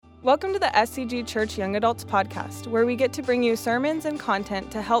Welcome to the SCG Church Young Adults podcast, where we get to bring you sermons and content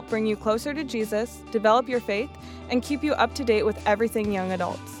to help bring you closer to Jesus, develop your faith, and keep you up to date with everything young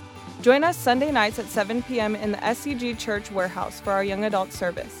adults. Join us Sunday nights at 7 p.m. in the SCG Church warehouse for our young adult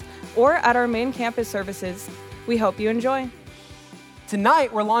service, or at our main campus services. We hope you enjoy.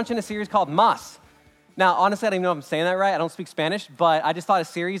 Tonight, we're launching a series called Más. Now, honestly, I don't even know if I'm saying that right. I don't speak Spanish, but I just thought a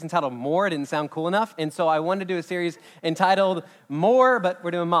series entitled More didn't sound cool enough, and so I wanted to do a series entitled More, but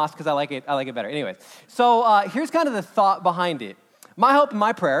we're doing Más because I like it better. Anyways, so here's kind of the thought behind it. My hope and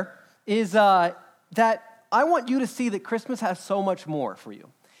my prayer is that I want you to see that Christmas has so much more for you.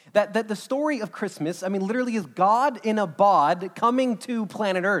 That the story of Christmas, literally is God in a bod coming to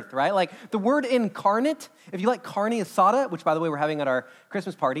planet Earth, right? Like the word incarnate, if you like carne asada, which by the way we're having at our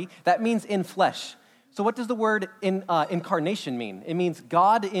Christmas party, that means in flesh. So what does the word incarnation mean? It means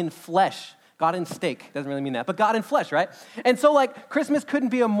God in flesh. God in steak, doesn't really mean that, but God in flesh, right? And so like Christmas couldn't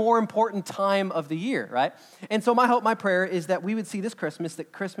be a more important time of the year, right? And so my hope, my prayer is that we would see this Christmas,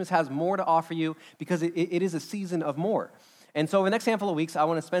 that Christmas has more to offer you because it is a season of more. And so over the next handful of weeks, I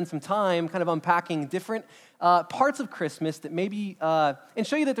want to spend some time kind of unpacking different parts of Christmas that maybe, and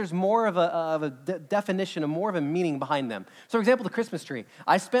show you that there's more of a definition, more of a meaning behind them. So for example, the Christmas tree.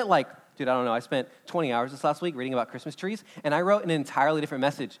 I spent 20 hours this last week reading about Christmas trees, and I wrote an entirely different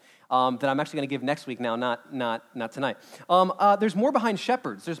message that I'm actually going to give next week now, not tonight. There's more behind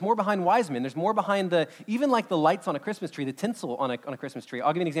shepherds. There's more behind wise men. There's more behind even like the lights on a Christmas tree, the tinsel on a Christmas tree.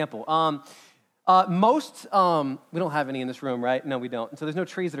 I'll give you an example. We don't have any in this room, right? No, we don't. And so there's no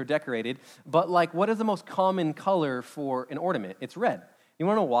trees that are decorated. But like, what is the most common color for an ornament? It's red. You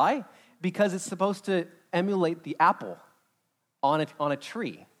want to know why? Because it's supposed to emulate the apple on a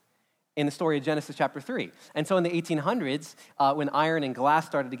tree in the story of Genesis chapter 3. And so in the 1800s, when iron and glass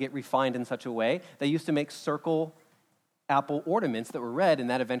started to get refined in such a way, they used to make circle apple ornaments that were red, and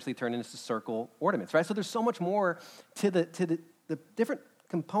that eventually turned into circle ornaments, right? So there's so much more to the different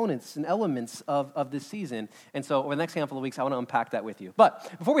components and elements of this season. And so over the next handful of weeks, I want to unpack that with you. But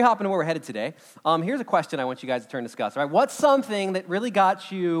before we hop into where we're headed today, here's a question I want you guys to turn and discuss. All right, what's something that really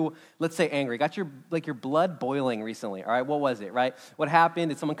got you, let's say, angry, got your blood boiling recently? All right, what was it, right? What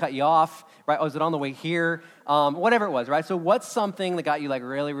happened? Did someone cut you off, right? Was it on the way here? Whatever it was, right? So what's something that got you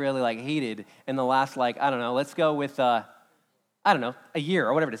really, really heated in the last, let's go with, a year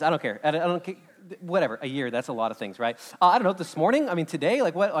or whatever it is. I don't care. I don't care. Whatever, a year, that's a lot of things, right? I don't know, this morning, today,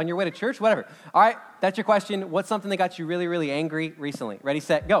 what, on your way to church, whatever. All right, that's your question. What's something that got you really, really angry recently? Ready,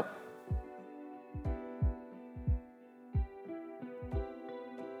 set, go.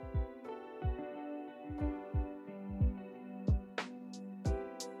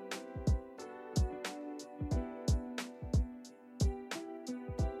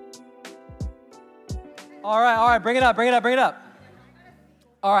 All right, bring it up.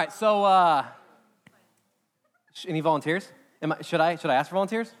 All right, so, any volunteers? Should I ask for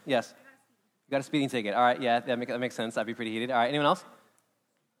volunteers? Yes. You got a speeding ticket. All right, yeah, that makes sense. That'd be pretty heated. All right, anyone else?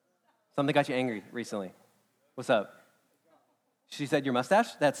 Something got you angry recently. What's up? She said your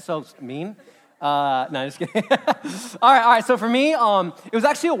mustache? That's so mean. No, I'm just kidding. All right. So for me, it was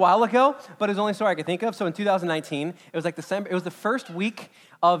actually a while ago, but it was the only story I could think of. So in 2019, it was like December. It was the first week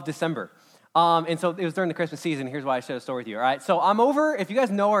of December. And so it was during the Christmas season. Here's why I shared a story with you, all right? So I'm over, if you guys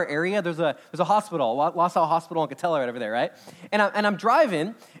know our area, there's a hospital, Wausau Hospital in Catella right over there, right? And I'm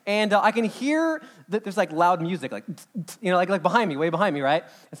driving, and I can hear that there's like loud music, like behind me, way behind me, right?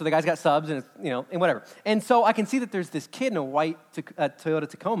 And so the guy's got subs, and it's, and whatever. And so I can see that there's this kid in a white Toyota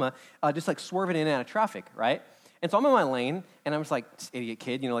Tacoma just like swerving in and out of traffic, right? And so I'm in my lane, and I'm just like, this idiot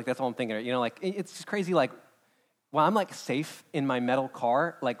kid, that's all I'm thinking, it's just crazy, well, I'm safe in my metal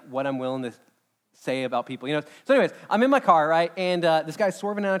car, what I'm willing to say about people, So anyways, I'm in my car, right? And this guy's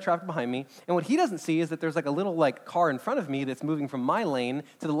swerving out of traffic behind me. And what he doesn't see is that there's a little car in front of me that's moving from my lane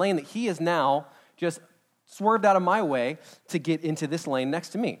to the lane that he is now just swerved out of my way to get into this lane next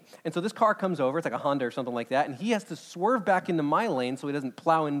to me. And so this car comes over, it's like a Honda or something like that, and he has to swerve back into my lane so he doesn't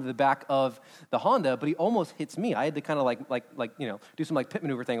plow into the back of the Honda, but he almost hits me. I had to kind of do some pit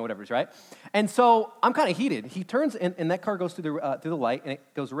maneuver thing or whatever, right? And so I'm kind of heated. He turns, and that car goes through the light, and it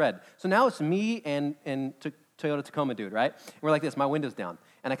goes red. So now it's me and Toyota Tacoma dude, right? And we're like this, my window's down.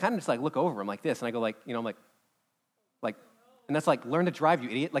 And I kind of just like look over him like this, and I go I'm like, and that's like, learn to drive, you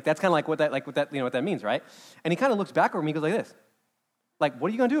idiot. Like, that's kind of what that means, right? And he kind of looks back over me, he goes like this. Like, what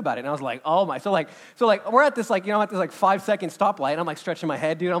are you going to do about it? And I was like, oh my. So we're at this, I'm at this 5-second stoplight, and I'm stretching my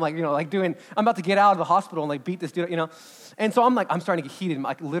head, dude. I'm I'm about to get out of the hospital and beat this dude, And so I'm starting to get heated.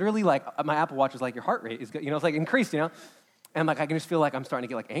 Literally, my Apple Watch is your heart rate is, it's increased, And I can just feel I'm starting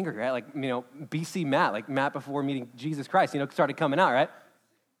to get angry, right? BC Matt, Matt before meeting Jesus Christ, started coming out, right?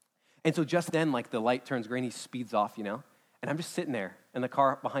 And so just then, like, the light turns green, he speeds off, and I'm just sitting there, and the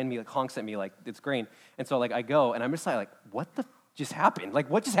car behind me, like, honks at me, like, it's green. And so, like, I go, and I'm just like, what the just happened? Like,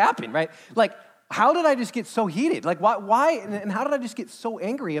 what just happened, right? Like, how did I just get so heated? Like, why, and how did I just get so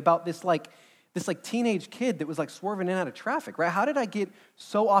angry about this teenage kid that was, like, swerving in and out of traffic, right? How did I get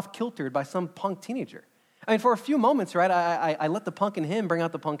so off-kiltered by some punk teenager? I mean, for a few moments, right, I let the punk in him bring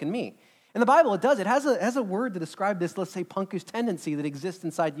out the punk in me. In the Bible, it does. It has a word to describe this, let's say, punkish tendency that exists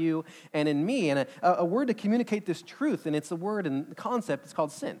inside you and in me, and a word to communicate this truth, and it's a word and the concept. It's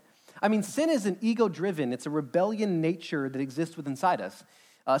called sin. I mean, sin is an ego-driven, it's a rebellion nature that exists within inside us.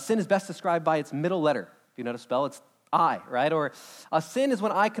 Sin is best described by its middle letter. If you know how to spell, it's I, right? Or sin is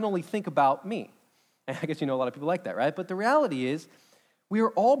when I can only think about me. And I guess you know a lot of people like that, right? But the reality is, we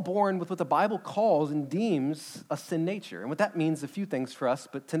are all born with what the Bible calls and deems a sin nature. And what that means is a few things for us,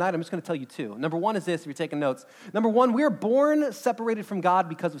 but tonight I'm just going to tell you two. Number one is this, if you're taking notes. Number one, we are born separated from God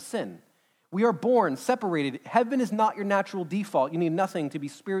because of sin. We are born separated. Heaven is not your natural default. You need nothing to be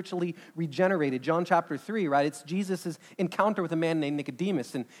spiritually regenerated. John chapter 3, right? It's Jesus' encounter with a man named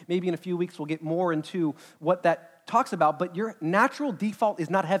Nicodemus, and maybe in a few weeks we'll get more into what that talks about, but your natural default is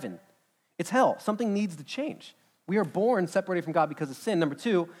not heaven. It's hell. Something needs to change. We are born separated from God because of sin. Number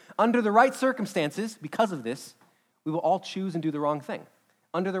two, under the right circumstances, because of this, we will all choose and do the wrong thing.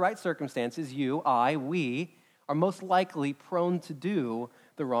 Under the right circumstances, you, I, we are most likely prone to do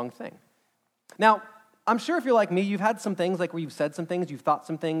the wrong thing. Now, I'm sure if you're like me, you've had some things like where you've said some things, you've thought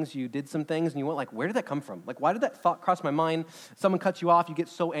some things, you did some things, and you went like, where did that come from? Like, why did that thought cross my mind? Someone cuts you off, you get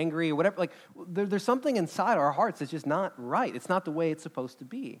so angry or whatever. Like, there's something inside our hearts that's just not right. It's not the way it's supposed to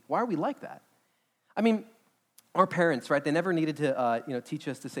be. Why are we like that? I mean, our parents, right, they never needed to teach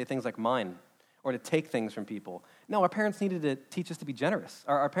us to say things like mine or to take things from people. No, our parents needed to teach us to be generous.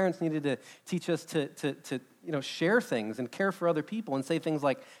 Our parents needed to teach us to share things and care for other people and say things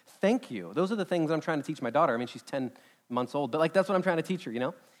like, thank you. Those are the things I'm trying to teach my daughter. I mean, she's 10 months old, but like that's what I'm trying to teach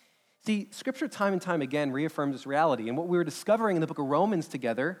her, See, Scripture time and time again reaffirms this reality. And what we were discovering in the book of Romans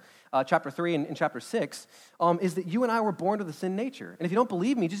together, chapter 3 and chapter 6, is that you and I were born with a sin nature. And if you don't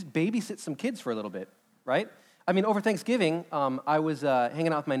believe me, just babysit some kids for a little bit, right? I mean, over Thanksgiving, I was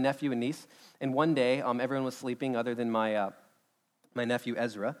hanging out with my nephew and niece, and one day, everyone was sleeping other than my nephew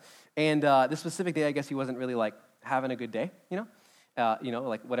Ezra. And this specific day, I guess he wasn't really like having a good day,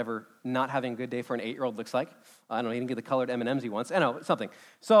 like whatever not having a good day for an 8-year-old looks like. I don't know, he didn't get the colored M&Ms he wants. I know, something.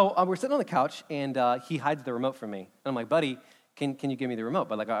 So we're sitting on the couch, and he hides the remote from me. And I'm like, buddy, can you give me the remote?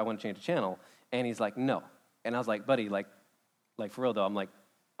 But like, I want to change the channel. And he's like, no. And I was like, buddy, like for real though, I'm like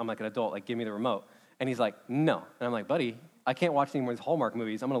an adult, like give me the remote. And he's like, no. And I'm like, buddy, I can't watch any more of these Hallmark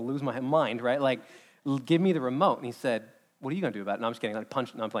movies. I'm going to lose my mind, right? Like, give me the remote. And he said, what are you going to do about it? No, I'm just kidding. Like,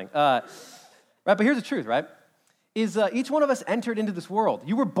 punch. No, I'm playing. Right, but here's the truth, right? Is each one of us entered into this world.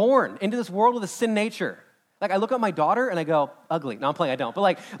 You were born into this world with a sin nature. Like, I look at my daughter and I go, ugly. No, I'm playing. I don't.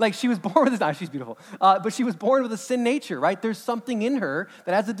 But like she was born with this. No, she's beautiful. But she was born with a sin nature, right? There's something in her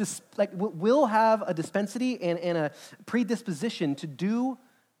that has will have a dispensity and a predisposition to do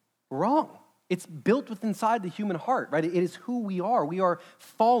wrong. It's built within inside the human heart, right? It is who we are. We are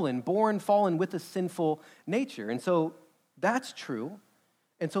born fallen with a sinful nature. And so that's true.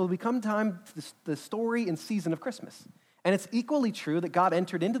 And so we come time to the story and season of Christmas. And it's equally true that God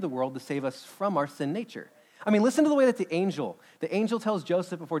entered into the world to save us from our sin nature. I mean, listen to the way that the angel tells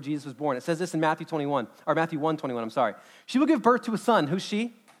Joseph before Jesus was born. It says this in Matthew 1:21, I'm sorry. She will give birth to a son. Who's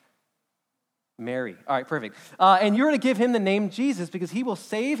she? Mary. All right, perfect. And you're going to give him the name Jesus because he will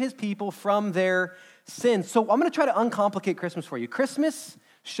save his people from their sins. So I'm going to try to uncomplicate Christmas for you. Christmas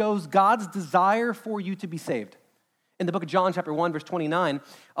shows God's desire for you to be saved. In the book of John, chapter 1, verse 29,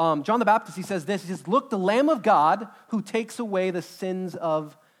 John the Baptist, he says this. He says, look, the Lamb of God who takes away the sins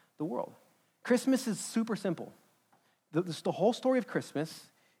of the world. Christmas is super simple. The whole story of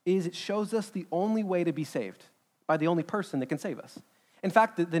Christmas is it shows us the only way to be saved by the only person that can save us. In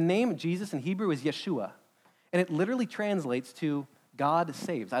fact, the name Jesus in Hebrew is Yeshua, and it literally translates to God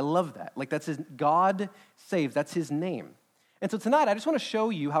saves. I love that. Like God saves, that's his name. And so tonight, I just want to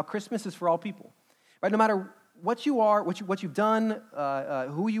show you how Christmas is for all people, right? No matter what you are, what you've done,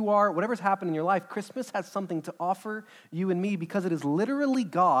 who you are, whatever's happened in your life, Christmas has something to offer you and me because it is literally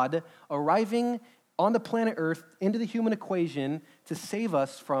God arriving on the planet Earth into the human equation to save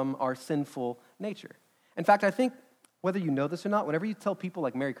us from our sinful nature. In fact, I think whether you know this or not, whenever you tell people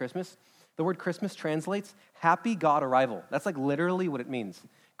like Merry Christmas, the word Christmas translates Happy God Arrival. That's like literally what it means.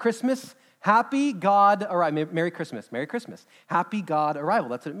 Christmas, Happy God Arrival. Merry Christmas, Merry Christmas. Happy God Arrival,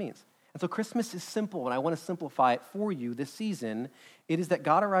 that's what it means. And so Christmas is simple, and I want to simplify it for you this season. It is that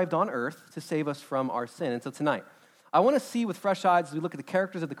God arrived on earth to save us from our sin. And so tonight, I want to see with fresh eyes as we look at the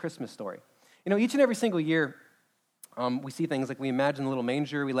characters of the Christmas story. Each and every single year, we see things like we imagine the little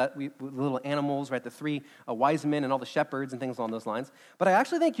manger, the little animals, right? The three wise men and all the shepherds and things along those lines. But I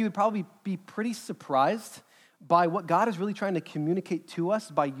actually think you would probably be pretty surprised by what God is really trying to communicate to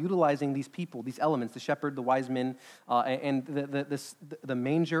us by utilizing these people, these elements, the shepherd, the wise men, and the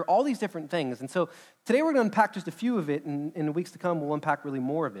manger, all these different things. And so today we're going to unpack just a few of it, and in the weeks to come we'll unpack really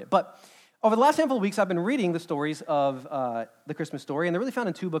more of it. But over the last handful of weeks, I've been reading the stories of the Christmas story, and they're really found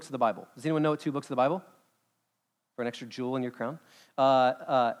in 2 books of the Bible. Does anyone know what 2 books of the Bible? For an extra jewel in your crown.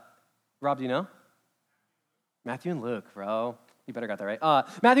 Rob, do you know? Matthew and Luke, bro. You better got that right.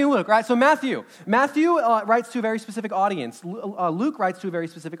 Matthew and Luke, right? So Matthew writes to a very specific audience. Luke writes to a very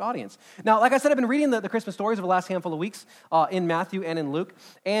specific audience. Now, like I said, I've been reading the Christmas stories over the last handful of weeks in Matthew and in Luke,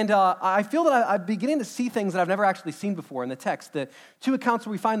 and I feel that I'm beginning to see things that I've never actually seen before in the text. The 2 accounts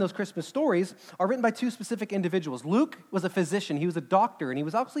where we find those Christmas stories are written by 2 specific individuals. Luke was a physician, he was a doctor, and he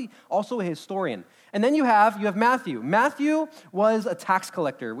was obviously also a historian. And then you have Matthew. Matthew was a tax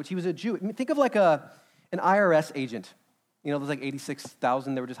collector, which he was a Jew. Think of like an IRS agent. There's like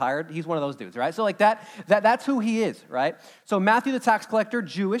 86,000 that were just hired. He's one of those dudes, right? So like that's who he is, right? So Matthew, the tax collector,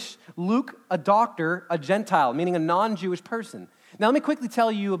 Jewish. Luke, a doctor, a Gentile, meaning a non-Jewish person. Now let me quickly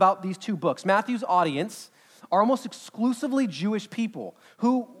tell you about these 2 books. Matthew's audience are almost exclusively Jewish people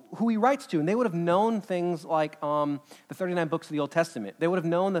who he writes to, and they would have known things like the 39 books of the Old Testament. They would have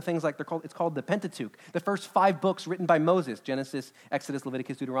known the things like it's called the Pentateuch, the first 5 books written by Moses, Genesis, Exodus,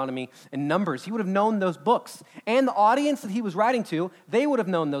 Leviticus, Deuteronomy, and Numbers. He would have known those books. And the audience that he was writing to, they would have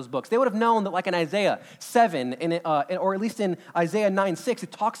known those books. They would have known that like in Isaiah 7, or at least in Isaiah 9:6,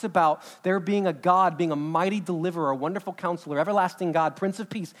 it talks about there being a God, being a mighty deliverer, a wonderful counselor, everlasting God, Prince of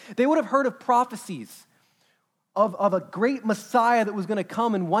Peace. They would have heard of prophecies of a great Messiah that was going to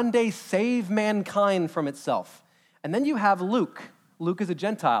come and one day save mankind from itself. And then you have Luke. Luke is a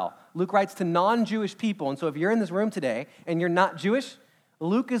Gentile. Luke writes to non-Jewish people. And so if you're in this room today and you're not Jewish,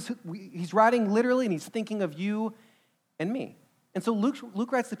 he's writing literally and he's thinking of you and me. And so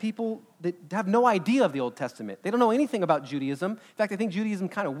Luke writes to people that have no idea of the Old Testament. They don't know anything about Judaism. In fact, I think Judaism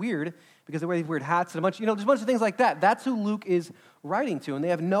kind of weird because they wear these weird hats and there's a bunch of things like that. That's who Luke is writing to, and they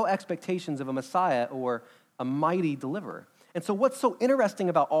have no expectations of a Messiah or a mighty deliverer. And so what's so interesting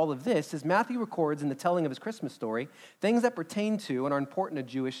about all of this is Matthew records in the telling of his Christmas story things that pertain to and are important to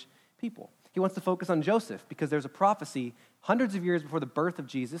Jewish people. He wants to focus on Joseph because there's a prophecy hundreds of years before the birth of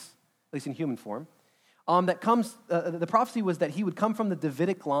Jesus, at least in human form, the prophecy was that he would come from the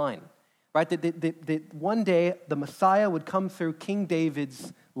Davidic line, right? That one day the Messiah would come through King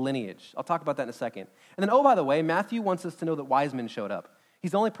David's lineage. I'll talk about that in a second. And then, by the way, Matthew wants us to know that wise men showed up.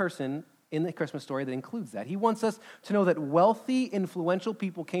 He's the only person in the Christmas story that includes that. He wants us to know that wealthy, influential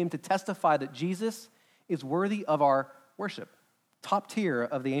people came to testify that Jesus is worthy of our worship, top tier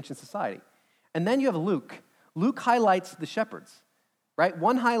of the ancient society. And then you have Luke. Luke highlights the shepherds, right?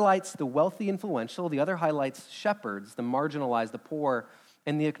 One highlights the wealthy, influential. The other highlights shepherds, the marginalized, the poor,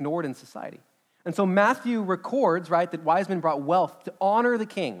 and the ignored in society. And so Matthew records, right, that wise men brought wealth to honor the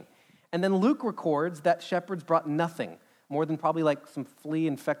king. And then Luke records that shepherds brought nothing, more than probably like some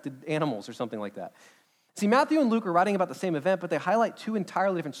flea-infected animals or something like that. See, Matthew and Luke are writing about the same event, but they highlight 2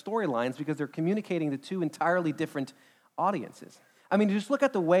 entirely different storylines because they're communicating to 2 entirely different audiences. I mean, just look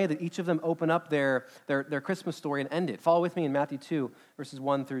at the way that each of them open up their Christmas story and end it. Follow with me in Matthew 2, verses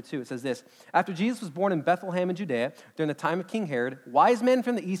 1 through 2. It says this: After Jesus was born in Bethlehem in Judea, during the time of King Herod, wise men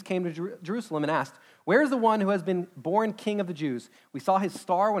from the east came to Jerusalem and asked, "Where is the one who has been born King of the Jews? We saw his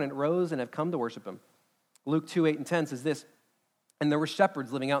star when it rose and have come to worship him." Luke 2, 8 and 10 says this: And there were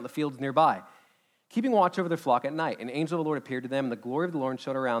shepherds living out in the fields nearby, keeping watch over their flock at night. An angel of the Lord appeared to them, and the glory of the Lord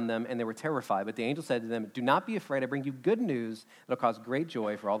shone around them, and they were terrified. But the angel said to them, "Do not be afraid. I bring you good news that will cause great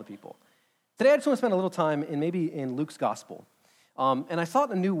joy for all the people." Today, I just want to spend a little time in Luke's gospel. And I saw it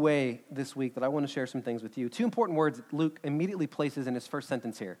in a new way this week that I want to share some things with you. 2 important words that Luke immediately places in his first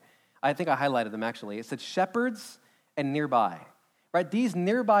sentence here. I think I highlighted them, actually. It said shepherds and nearby. Right? These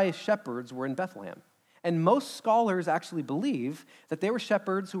nearby shepherds were in Bethlehem. And most scholars actually believe that they were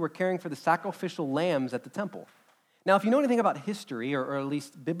shepherds who were caring for the sacrificial lambs at the temple. Now, if you know anything about history, or at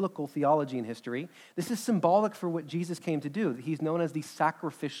least biblical theology and history, this is symbolic for what Jesus came to do. He's known as the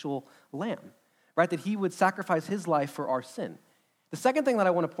sacrificial lamb, right? That he would sacrifice his life for our sin. The second thing that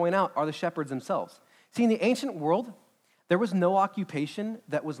I want to point out are the shepherds themselves. See, in the ancient world, there was no occupation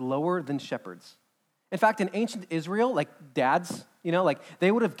that was lower than shepherds. In fact, in ancient Israel, like dads,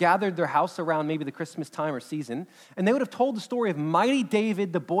 they would have gathered their house around maybe the Christmas time or season, and they would have told the story of mighty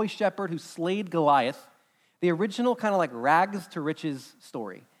David, the boy shepherd who slayed Goliath, the original kind of like rags to riches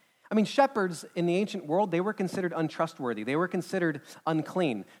story. I mean, shepherds in the ancient world, they were considered untrustworthy. They were considered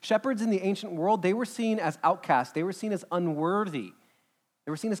unclean. Shepherds in the ancient world, they were seen as outcasts. They were seen as unworthy. They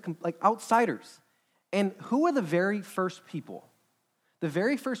were seen as like outsiders. And who are the very first people? The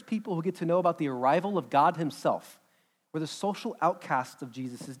very first people who get to know about the arrival of God himself were the social outcasts of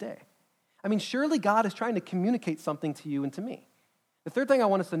Jesus' day. I mean, surely God is trying to communicate something to you and to me. The third thing I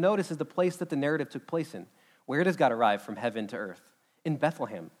want us to notice is the place that the narrative took place in. Where does God arrive from heaven to earth? In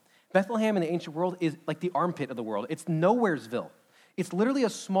Bethlehem. Bethlehem in the ancient world is like the armpit of the world. It's Nowheresville. It's literally a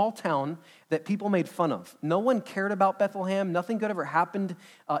small town that people made fun of. No one cared about Bethlehem. Nothing good ever happened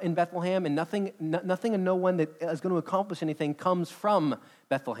in Bethlehem, and nothing and no one that is going to accomplish anything comes from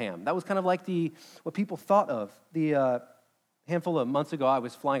Bethlehem. That was kind of like what people thought of. The handful of months ago, I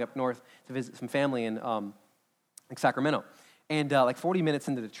was flying up north to visit some family in Sacramento. And like 40 minutes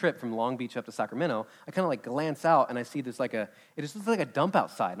into the trip from Long Beach up to Sacramento, I kind of like glance out and I see there's it just looks like a dump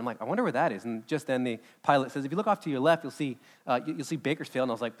outside. I'm like, I wonder where that is. And just then the pilot says, if you look off to your left, you'll see Bakersfield.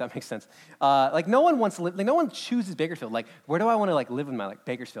 And I was like, that makes sense. Like no one wants to live, like no one chooses Bakersfield. Like, where do I want to like live in my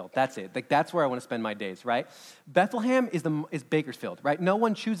Bakersfield? That's it. Like that's where I want to spend my days, right? Bethlehem is Bakersfield, right? No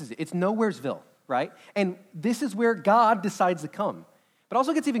one chooses it. It's Nowheresville, right? And this is where God decides to come. But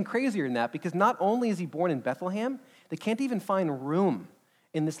also gets even crazier than that because not only is he born in Bethlehem, they can't even find room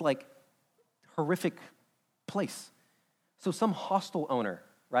in this like horrific place. So some hostel owner,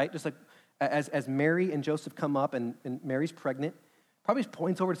 right? Just like as Mary and Joseph come up and Mary's pregnant, probably just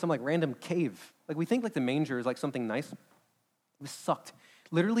points over to some like random cave. Like we think like the manger is like something nice. It was sucked.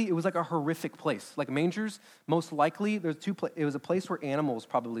 Literally, it was like a horrific place. Like mangers, most likely, it was a place where animals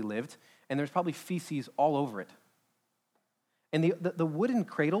probably lived, and there's probably feces all over it. And the wooden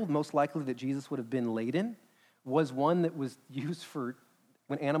cradle, most likely that Jesus would have been laid in, was one that was used for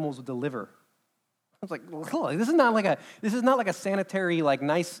when animals would deliver. I was like, well, this is not like a sanitary, like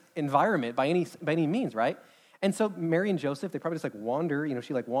nice environment by any means, right? And so Mary and Joseph, they probably just like wander.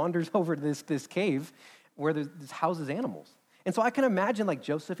 She like wanders over to this cave where this houses animals. And so I can imagine like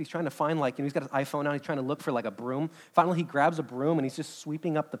Joseph, he's trying to find he's got his iPhone out, he's trying to look for like a broom. Finally, he grabs a broom and he's just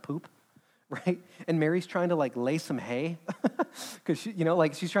sweeping up the poop. Right? And Mary's trying to like lay some hay because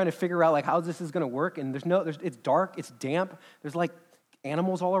she's trying to figure out like how this is going to work. And it's dark, it's damp. There's like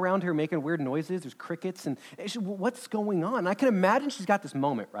animals all around her making weird noises. There's crickets and what's going on? And I can imagine she's got this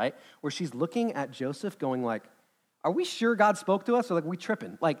moment, right? Where she's looking at Joseph going like, are we sure God spoke to us? Or like, are we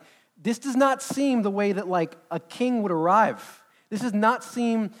tripping? Like, this does not seem the way that like a king would arrive. This does not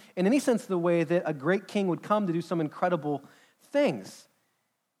seem in any sense the way that a great king would come to do some incredible things.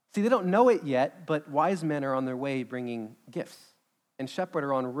 See, they don't know it yet, but wise men are on their way bringing gifts. And shepherds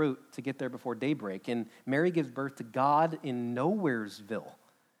are en route to get there before daybreak. And Mary gives birth to God in Nowheresville.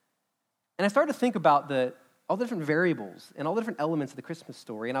 And I started to think about all the different variables and all the different elements of the Christmas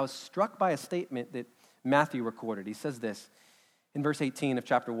story. And I was struck by a statement that Matthew recorded. He says this in verse 18 of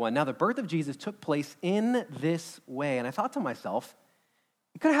chapter 1. Now, the birth of Jesus took place in this way. And I thought to myself,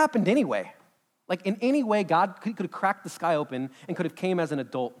 it could have happened anyway. Like in any way, God could have cracked the sky open and could have came as an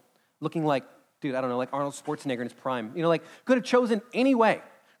adult looking like, dude, I don't know, like Arnold Schwarzenegger in his prime. Could have chosen any way.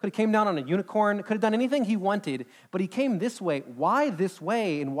 Could have came down on a unicorn. Could have done anything he wanted, but he came this way. Why this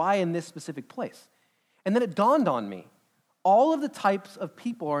way and why in this specific place? And then it dawned on me, all of the types of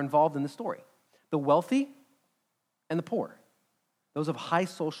people are involved in the story. The wealthy and the poor. Those of high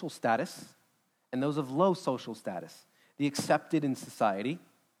social status and those of low social status. The accepted in society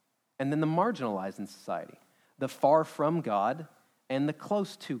and then the marginalized in society, the far from God and the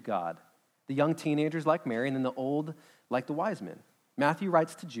close to God, the young teenagers like Mary and then the old like the wise men. Matthew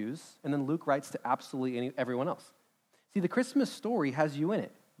writes to Jews and then Luke writes to absolutely everyone else. See, the Christmas story has you in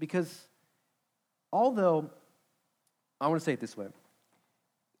it because although, I want to say it this way,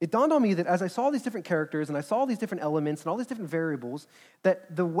 it dawned on me that as I saw these different characters and I saw these different elements and all these different variables,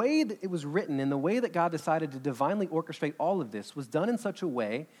 that the way that it was written and the way that God decided to divinely orchestrate all of this was done in such a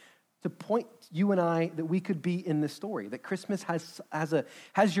way to point you and I that we could be in this story, that Christmas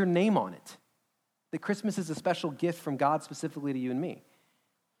has your name on it, that Christmas is a special gift from God specifically to you and me.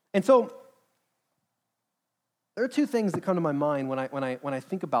 And so there are two things that come to my mind when I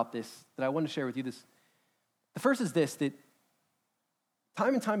think about this that I want to share with you. The first is this, that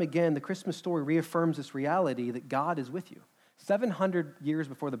time and time again, the Christmas story reaffirms this reality that God is with you. 700 years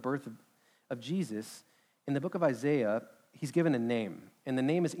before the birth of Jesus, in the book of Isaiah, he's given a name, and the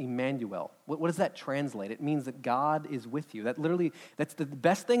name is Emmanuel. What does that translate? It means that God is with you. That's the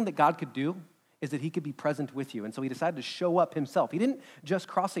best thing that God could do is that he could be present with you. And so he decided to show up himself. He didn't just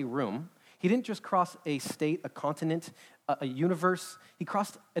cross a room. He didn't just cross a state, a continent, a universe. He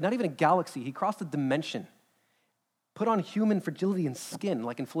crossed not even a galaxy. He crossed a dimension. put on human fragility and skin,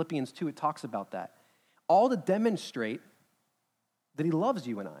 like in Philippians 2, it talks about that. All to demonstrate that he loves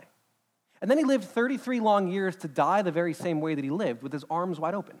you and I. And then he lived 33 long years to die the very same way that he lived, with his arms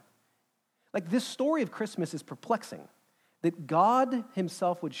wide open. Like, this story of Christmas is perplexing, that God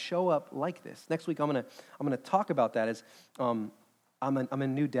himself would show up like this. Next week, I'm gonna talk about that as I'm a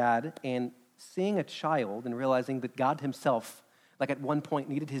new dad, and seeing a child and realizing that God himself, like at one point,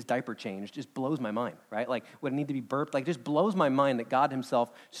 needed his diaper changed just blows my mind, right? Like, would it need to be burped? Like, just blows my mind that God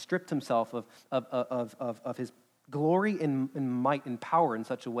himself stripped himself of his glory and might and power in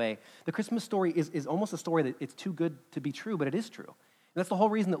such a way. The Christmas story is almost a story that it's too good to be true, but it is true. And that's the whole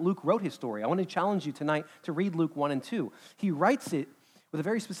reason that Luke wrote his story. I want to challenge you tonight to read Luke 1 and 2. He writes it with a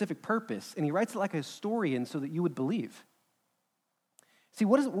very specific purpose, and he writes it like a historian so that you would believe. See,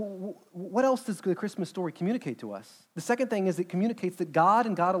 what else does the Christmas story communicate to us? The second thing is it communicates that God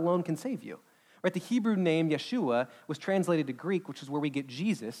and God alone can save you. Right? The Hebrew name Yeshua was translated to Greek, which is where we get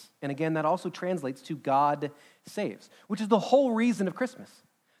Jesus. And again, that also translates to God saves, which is the whole reason of Christmas.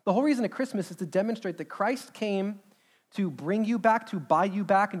 The whole reason of Christmas is to demonstrate that Christ came to bring you back, to buy you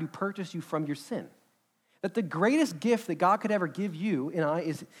back, and to purchase you from your sin. That the greatest gift that God could ever give you and I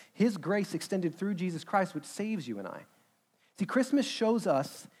is his grace extended through Jesus Christ, which saves you and I. See, Christmas shows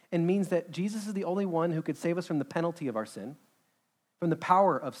us and means that Jesus is the only one who could save us from the penalty of our sin, from the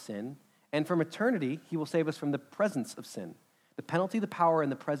power of sin, and from eternity, he will save us from the presence of sin. The penalty, the power,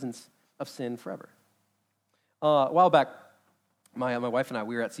 and the presence of sin forever. A while back, my wife and I,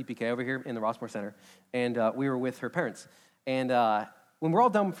 we were at CPK over here in the Rossmore Center, and we were with her parents. And when we're all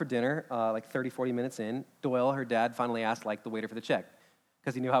done for dinner, like 30, 40 minutes in, Doyle, her dad, finally asked the waiter for the check,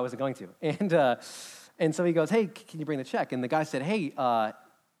 because he knew I wasn't going to. And so he goes, hey, can you bring the check? And the guy said, hey,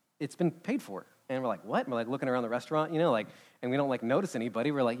 it's been paid for. And we're like, what? And we're looking around the restaurant, and we don't notice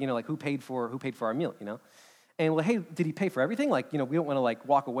anybody. We're who paid for our meal, And hey, did he pay for everything? We don't want to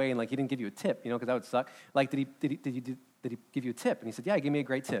walk away and he didn't give you a tip, because that would suck. Did he give you a tip? And he said, yeah, he gave me a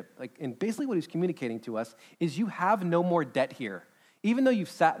great tip. And basically what he's communicating to us is you have no more debt here. Even though you've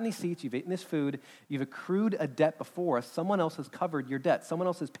sat in these seats, you've eaten this food, you've accrued a debt before us, someone else has covered your debt. Someone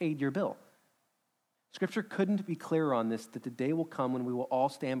else has paid your bill. Scripture couldn't be clearer on this, that the day will come when we will all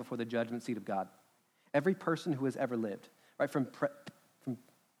stand before the judgment seat of God. Every person who has ever lived, right, from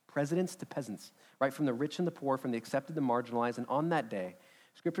presidents to peasants, right, from the rich and the poor, from the accepted to marginalized, and on that day,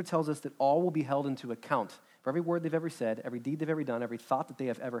 Scripture tells us that all will be held into account for every word they've ever said, every deed they've ever done, every thought that they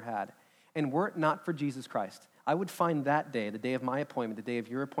have ever had. And were it not for Jesus Christ, I would find that day, the day of my appointment, the day of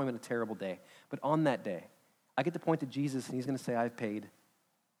your appointment, a terrible day. But on that day, I get to point to Jesus, and he's going to say, I've paid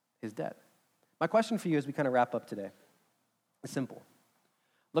his debt. My question for you as we kind of wrap up today is simple.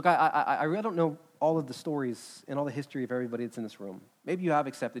 Look, I really don't know all of the stories and all the history of everybody that's in this room. Maybe you have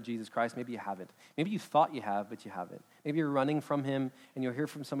accepted Jesus Christ. Maybe you haven't. Maybe you thought you have, but you haven't. Maybe you're running from him and you're here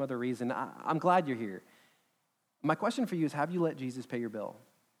from some other reason. I'm glad you're here. My question for you is, have you let Jesus pay your bill?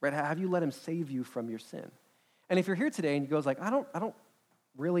 Right? Have you let him save you from your sin? And if you're here today and you go I don't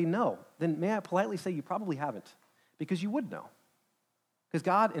really know, then may I politely say you probably haven't, because you would know. Because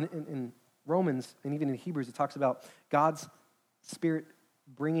God, in Romans and even in Hebrews, it talks about God's Spirit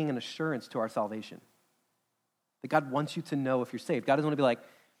bringing an assurance to our salvation. That God wants you to know if you're saved. God doesn't want to be like,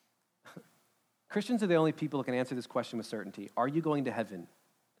 Christians are the only people who can answer this question with certainty. Are you going to heaven?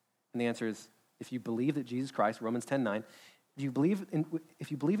 And the answer is, if you believe that Jesus Christ, Romans 10:9, if you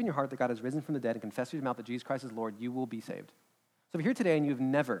believe in your heart that God has risen from the dead and confess with your mouth that Jesus Christ is Lord, you will be saved. So if you're here today and you've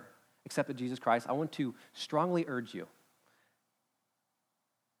never accepted Jesus Christ, I want to strongly urge you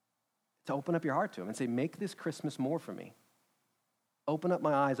to open up your heart to him and say, make this Christmas more for me. Open up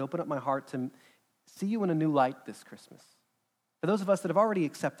my eyes, open up my heart to see you in a new light this Christmas. For those of us that have already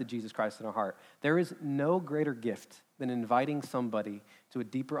accepted Jesus Christ in our heart, there is no greater gift than inviting somebody to a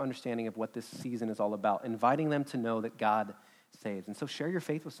deeper understanding of what this season is all about, inviting them to know that God saves. And so share your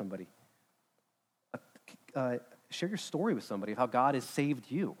faith with somebody. Share your story with somebody of how God has saved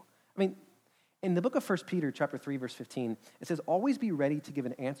you. I mean, in the book of 1 Peter, chapter 3, verse 15, it says, always be ready to give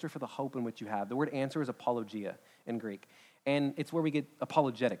an answer for the hope in which you have. The word answer is apologia in Greek. And it's where we get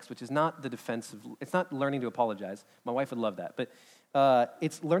apologetics, which is not the defensive, it's not learning to apologize. My wife would love that. But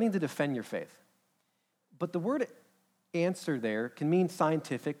it's learning to defend your faith. But the word answer there can mean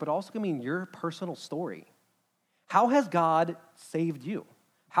scientific, but also can mean your personal story. How has God saved you?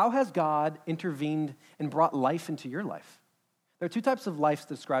 How has God intervened and brought life into your life? There are two types of life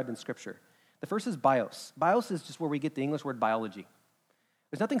described in Scripture. The first is bios. Bios is just where we get the English word biology.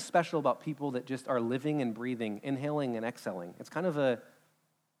 There's nothing special about people that just are living and breathing, inhaling and exhaling. It's kind of a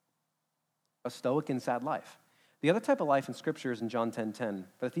stoic and sad life. The other type of life in Scripture is in John 10:10.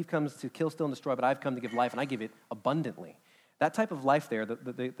 For the thief comes to kill, steal, and destroy, but I've come to give life, and I give it abundantly. That type of life there,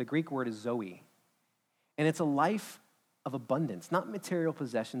 the Greek word is zoe. And it's a life of abundance, not material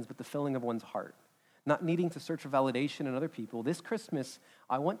possessions, but the filling of one's heart. Not needing to search for validation in other people. This Christmas,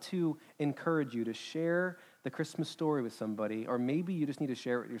 I want to encourage you to share the Christmas story with somebody, or maybe you just need to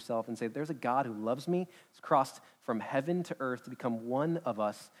share it with yourself and say, there's a God who loves me, who's crossed from heaven to earth to become one of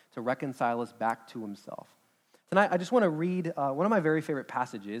us, to reconcile us back to himself. Tonight, I just want to read one of my very favorite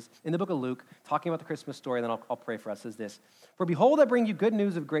passages in the book of Luke, talking about the Christmas story, and then I'll pray for us. It says this: For behold, I bring you good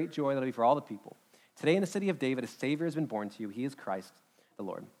news of great joy that will be for all the people. Today in the city of David, a Savior has been born to you. He is Christ the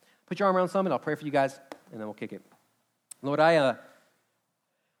Lord. Put your arm around someone, I'll pray for you guys, and then we'll kick it. Lord, Father,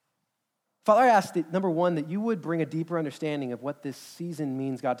 I ask that, number one, that you would bring a deeper understanding of what this season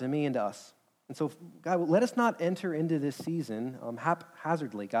means, God, to me and to us. And so, God, let us not enter into this season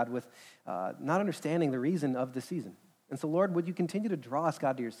haphazardly, God, with not understanding the reason of the season. And so, Lord, would you continue to draw us,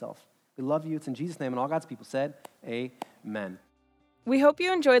 God, to yourself? We love you. It's in Jesus' name, and all God's people said, amen. We hope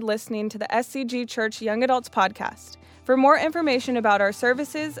you enjoyed listening to the SCG Church Young Adults podcast. For more information about our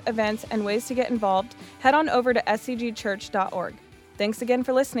services, events, and ways to get involved, head on over to scgchurch.org. Thanks again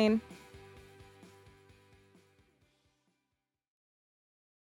for listening.